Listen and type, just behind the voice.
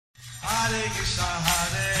Krishna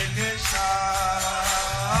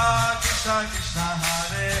Krishna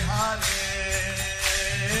Hare Hare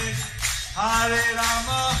Hare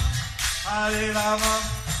Rama Hare Rama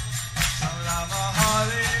Rama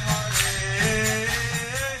Hare Hare.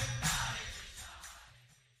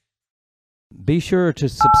 Be sure to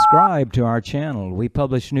subscribe to our channel. We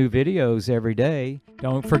publish new videos every day.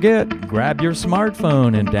 Don't forget, grab your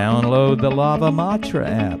smartphone and download the Lava Matra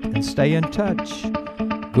app and stay in touch.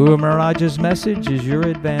 Guru Maharaj's message is your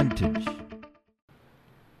advantage.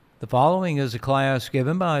 The following is a class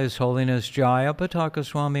given by His Holiness Jaya Pataka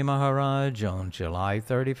Swami Maharaj on July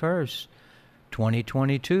 31st,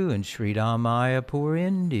 2022 in Sridham, Mayapur,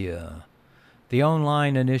 India. The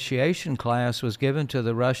online initiation class was given to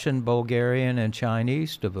the Russian, Bulgarian, and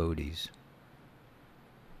Chinese devotees.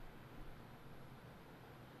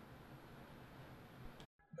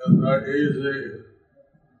 It's not easy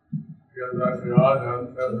because that's God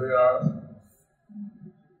and they are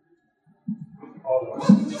all.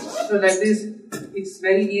 So like this, it's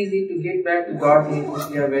very easy to get back to God if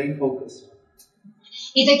we are very focused.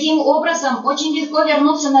 И таким образом очень легко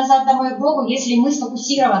вернуться назад домой к Богу, если мы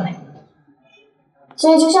сфокусированы.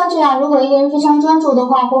 所以就像这样，如果一个人非常专注的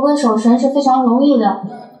话，回归守神是非常容易的。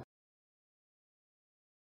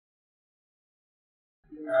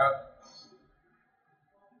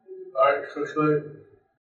Very quickly,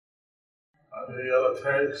 the other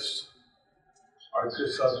taste, or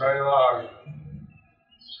Krishna Prema, or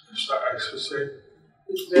Krishna ecstasy.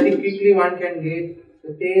 Very quickly one can get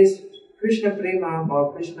the taste Krishna Prema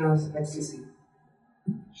or Krishna's ecstasy.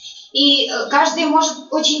 И каждый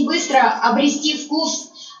может очень быстро обрести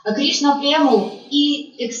вкус Кришна Прему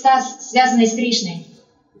и экстаз, связанный с Кришной.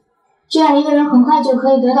 这样一个人很快就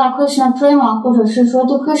可以得到 Krishna Prema， 或者是说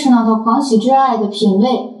对 Krishna 的狂喜之爱的品味。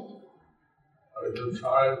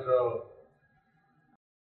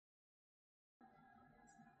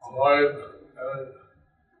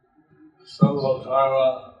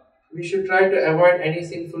We should try to avoid any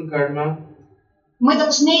sinful karma. Мы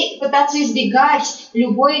должны пытаться избегать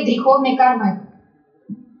любой греховной кармы.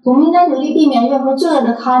 我们应该努力避免任何罪恶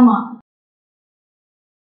的 karma。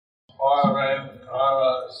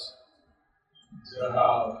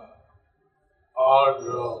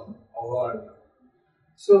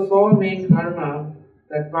 So four main karma,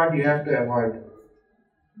 that part you have to avoid.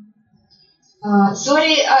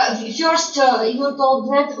 First you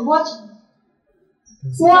told that what?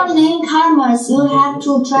 4 main karmas you have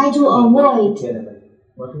to try to avoid.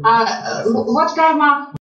 What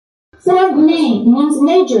karma? 4 main means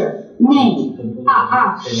major, main.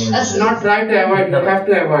 Not try to avoid, you have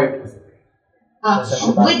to avoid.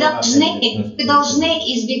 Вы должны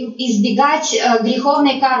избегать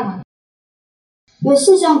греховной кармы. 有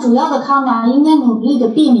4项主要的 karma 应该努力的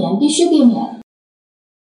避免，必须避免。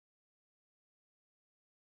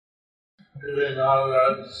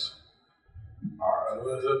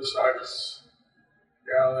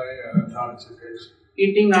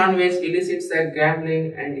Eating non-veg illicit sex,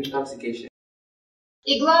 gambling and intoxication.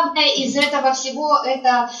 И главное из этого всего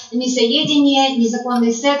это мясоедение,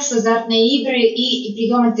 незаконный секс, азартные игры и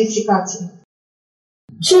придом интоксикации.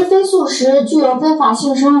 吃非素食，具有非法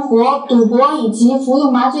性生活、赌博以及服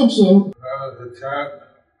用麻醉品。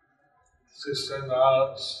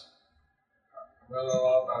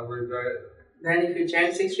 Then if you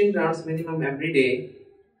chant 16 rounds minimum every day,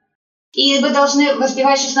 и вы должны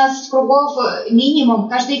воспевать 16 кругов минимум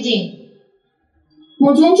каждый день.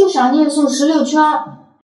 每天至少念诵16圈。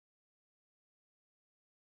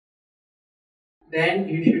 Then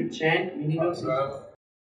you should chant minimum 6.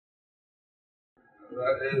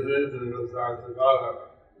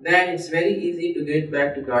 Then it's very easy to get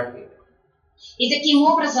back to Godhead. И таким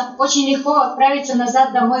образом очень легко отправиться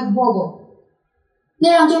назад домой к Богу. 那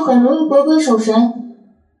样就很容易回归守神。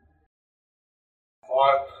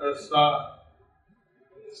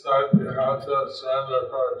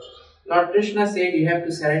 Lord Krishna said you have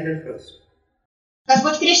to surrender first.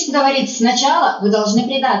 Господь Кришна говорит, сначала вы должны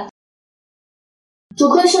предать. 主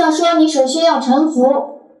Krishna说，你首先要臣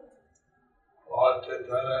服。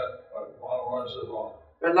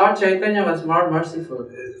 But Lord Chaitanya was more merciful.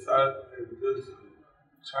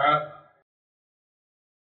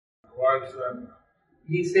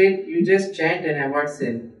 He said, you just chant and avoid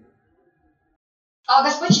sin. А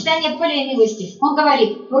Господь Чайтанья более милостив. Он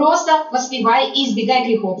говорит, просто воспевай и избегай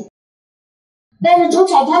грехов. 但是主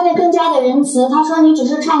Chaitanya更加的仁慈，他说你只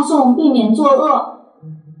是唱诵，避免作恶。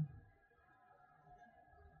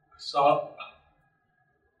 So,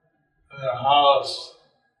 in the house,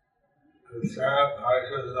 the chant Hare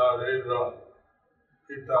Krishna, Rita,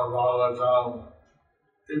 Pita Bhagavatam,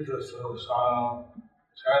 Pita Susanam,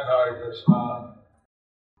 chant Hare Krishna,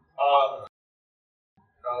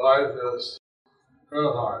 your life is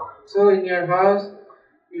purified. So in your house,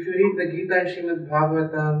 if you read the Gita and Srimad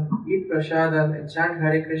Bhagavatam, eat prasadam and chant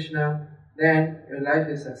Hare Krishna, then your life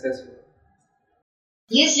is successful.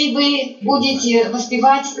 Если вы будете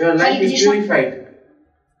воспевать Your life is purified.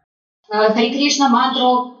 Харе Кришна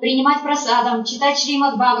мантру, принимать прасадам, читать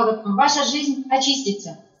Шримад Бхагаватам, ваша жизнь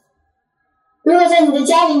очистится. 如果在你的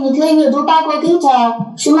家里，你可以阅读八国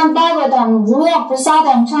Gita、Srimad Bhagavatam、如要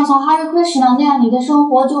Prasadam、唱诵 Hare Krishna， 那样你的生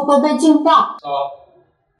活就会被净化。So,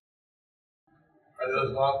 I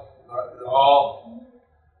just want you all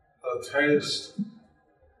to taste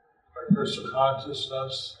the Krishna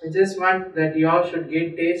consciousness. I just want that you all should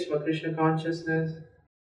get taste for Krishna consciousness.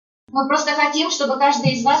 Мы просто хотим, чтобы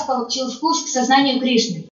каждый из вас получил вкус к сознанию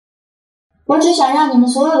Кришны. 我只想让你们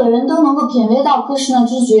所有的人都能够品味到 Krishna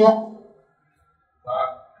知觉。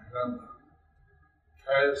That you can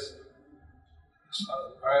taste Krishna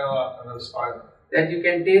prema That you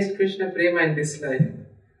can taste Krishna prema in this life. in this life.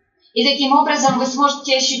 И таким образом вы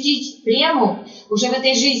сможете ощутить прему уже в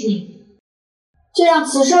этой жизни. 这样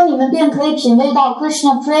此生你们便可以品味到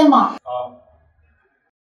Krishna Prema。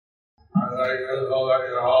 And I know that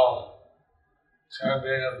you're all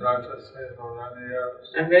chanting and practicing for many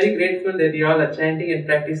years. I'm very grateful that you all are chanting and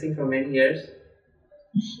practicing for many years.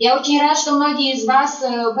 Я очень рад, что многие из вас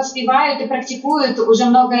воспевают и практикуют уже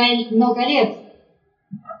много лет.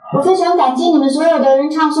 我非常感激你们所有的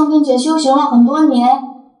人唱诵并且修行了很多年。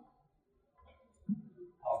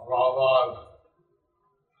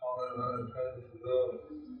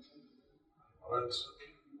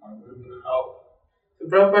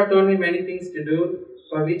Prabhupada told me many things to do,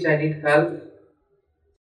 which I need help. So Prabhupada told me many things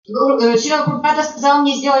to do, for which I need help. Шрила Прабхупада сказал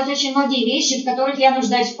мне сделать очень многие вещи, в которых я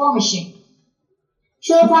нуждаюсь в помощи.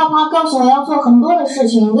 施罗帕帕告诉我要做很多的事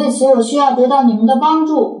情，为此我需要得到你们的帮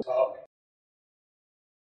助。 I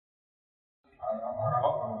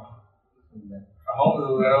hope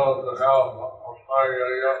you'll be able to have a fire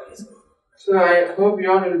yagya. So I hope you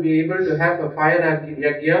all will be able to have a fire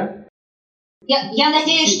yagya. Я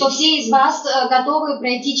надеюсь, что все из вас готовы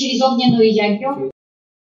пройти через огненную ягью.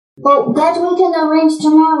 But that we can arrange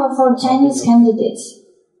tomorrow for Chinese candidates.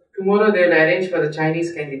 Tomorrow they will arrange for the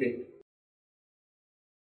Chinese candidate.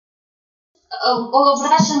 All of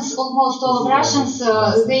Russians, almost all of Russians,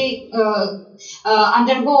 they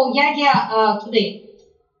undergo yagya today.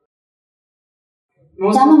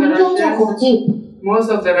 Most 咱们 of the 明天做火 Russians, 祭。 most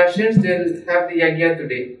of the Russians they will have the yagya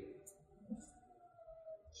today.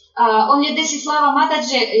 Only Desislava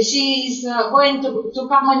Mataji, she is going to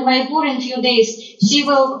come in Mayapur in few days. She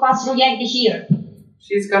will pass through yagya here.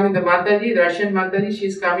 She is coming, the Mataji, the Russian Mataji, she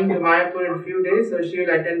is coming to Mayapur in few days, so she will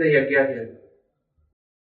attend the yagya here.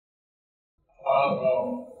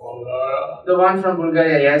 Bulgaria. The one from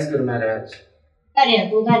Bulgaria, yes, Guru Maharaj.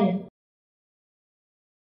 Bulgaria.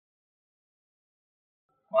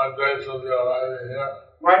 One day she'll be arriving here.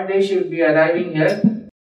 One day she will be arriving here.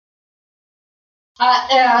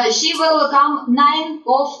 She will come 9th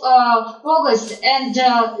of August and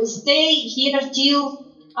stay here till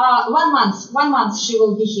 1 month. 1 month she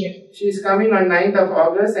will be here. She is coming on 9th of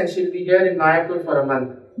August and she will be here in Mayapur for a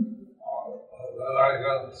month. Then I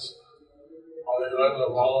can, I'll be going to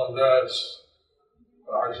Bangladesh,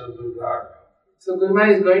 but I should be back. So Gurma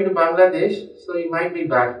is going to Bangladesh, so he might be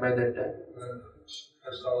back by that time.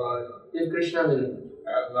 It's all right. If Krishna will.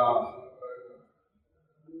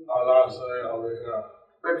 And last day I'll be here.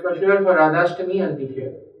 But for sure for Radhashtami I'll be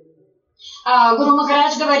here. Гуру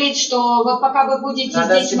Махарадж говорит, что вот пока вы будете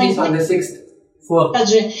здесь в Radhashtami is on the Майпуре, 6th. 4th.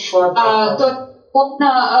 то он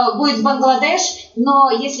будет в Бангладеш,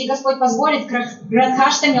 но если Господь позволит, к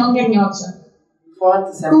Радхаштами он вернется.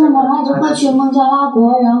 4th 那么马上 September. 就会去孟加拉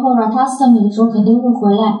国，然后 Rathastami 的时候肯定会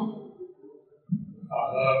回来。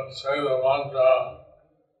 Say the mantra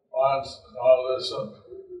once, I'll listen.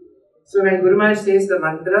 So when Guru Maharaj says the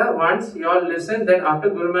mantra once, you all listen, then after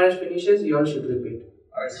Guru Maharaj finishes, you all should repeat.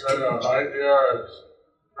 I say your right ear is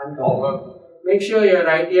open. Make sure your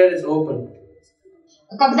right ear is open.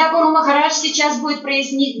 Когда Гуру Махарадж сейчас будет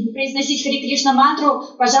произносить Харе Кришна мантру,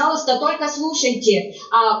 пожалуйста, только слушайте,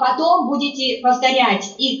 а потом будете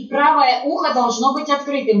повторять. И правое ухо должно быть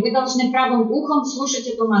открытым. Вы должны правым ухом слушать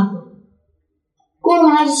эту мантру. 姑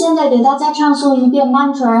妈还是现在给大家唱诵一遍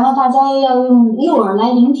mantra， 然后大家要用右耳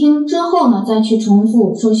来聆听，之后呢再去重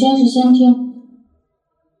复。首先是先听。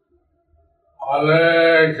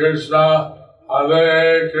 Hare Krishna,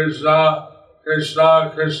 Hare Krishna,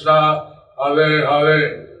 Krishna Krishna, Hare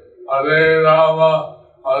Hare, Hare Rama,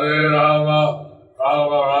 Hare Rama,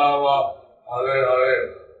 Rama Rama, Hare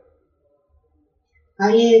Hare.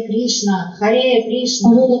 Харе Кришна, Харе Кришна.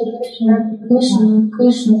 Hare Krishna, Krishna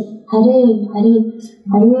Krishna, Hare Hare,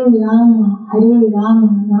 Hare Rama, Hare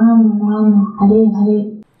Rama, Rama Rama, Hare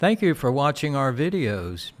Hare. Thank you for watching our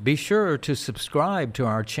videos. Be sure to subscribe to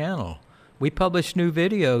our channel. We publish new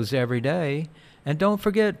videos every day. And don't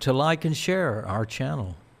forget to like and share our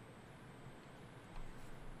channel.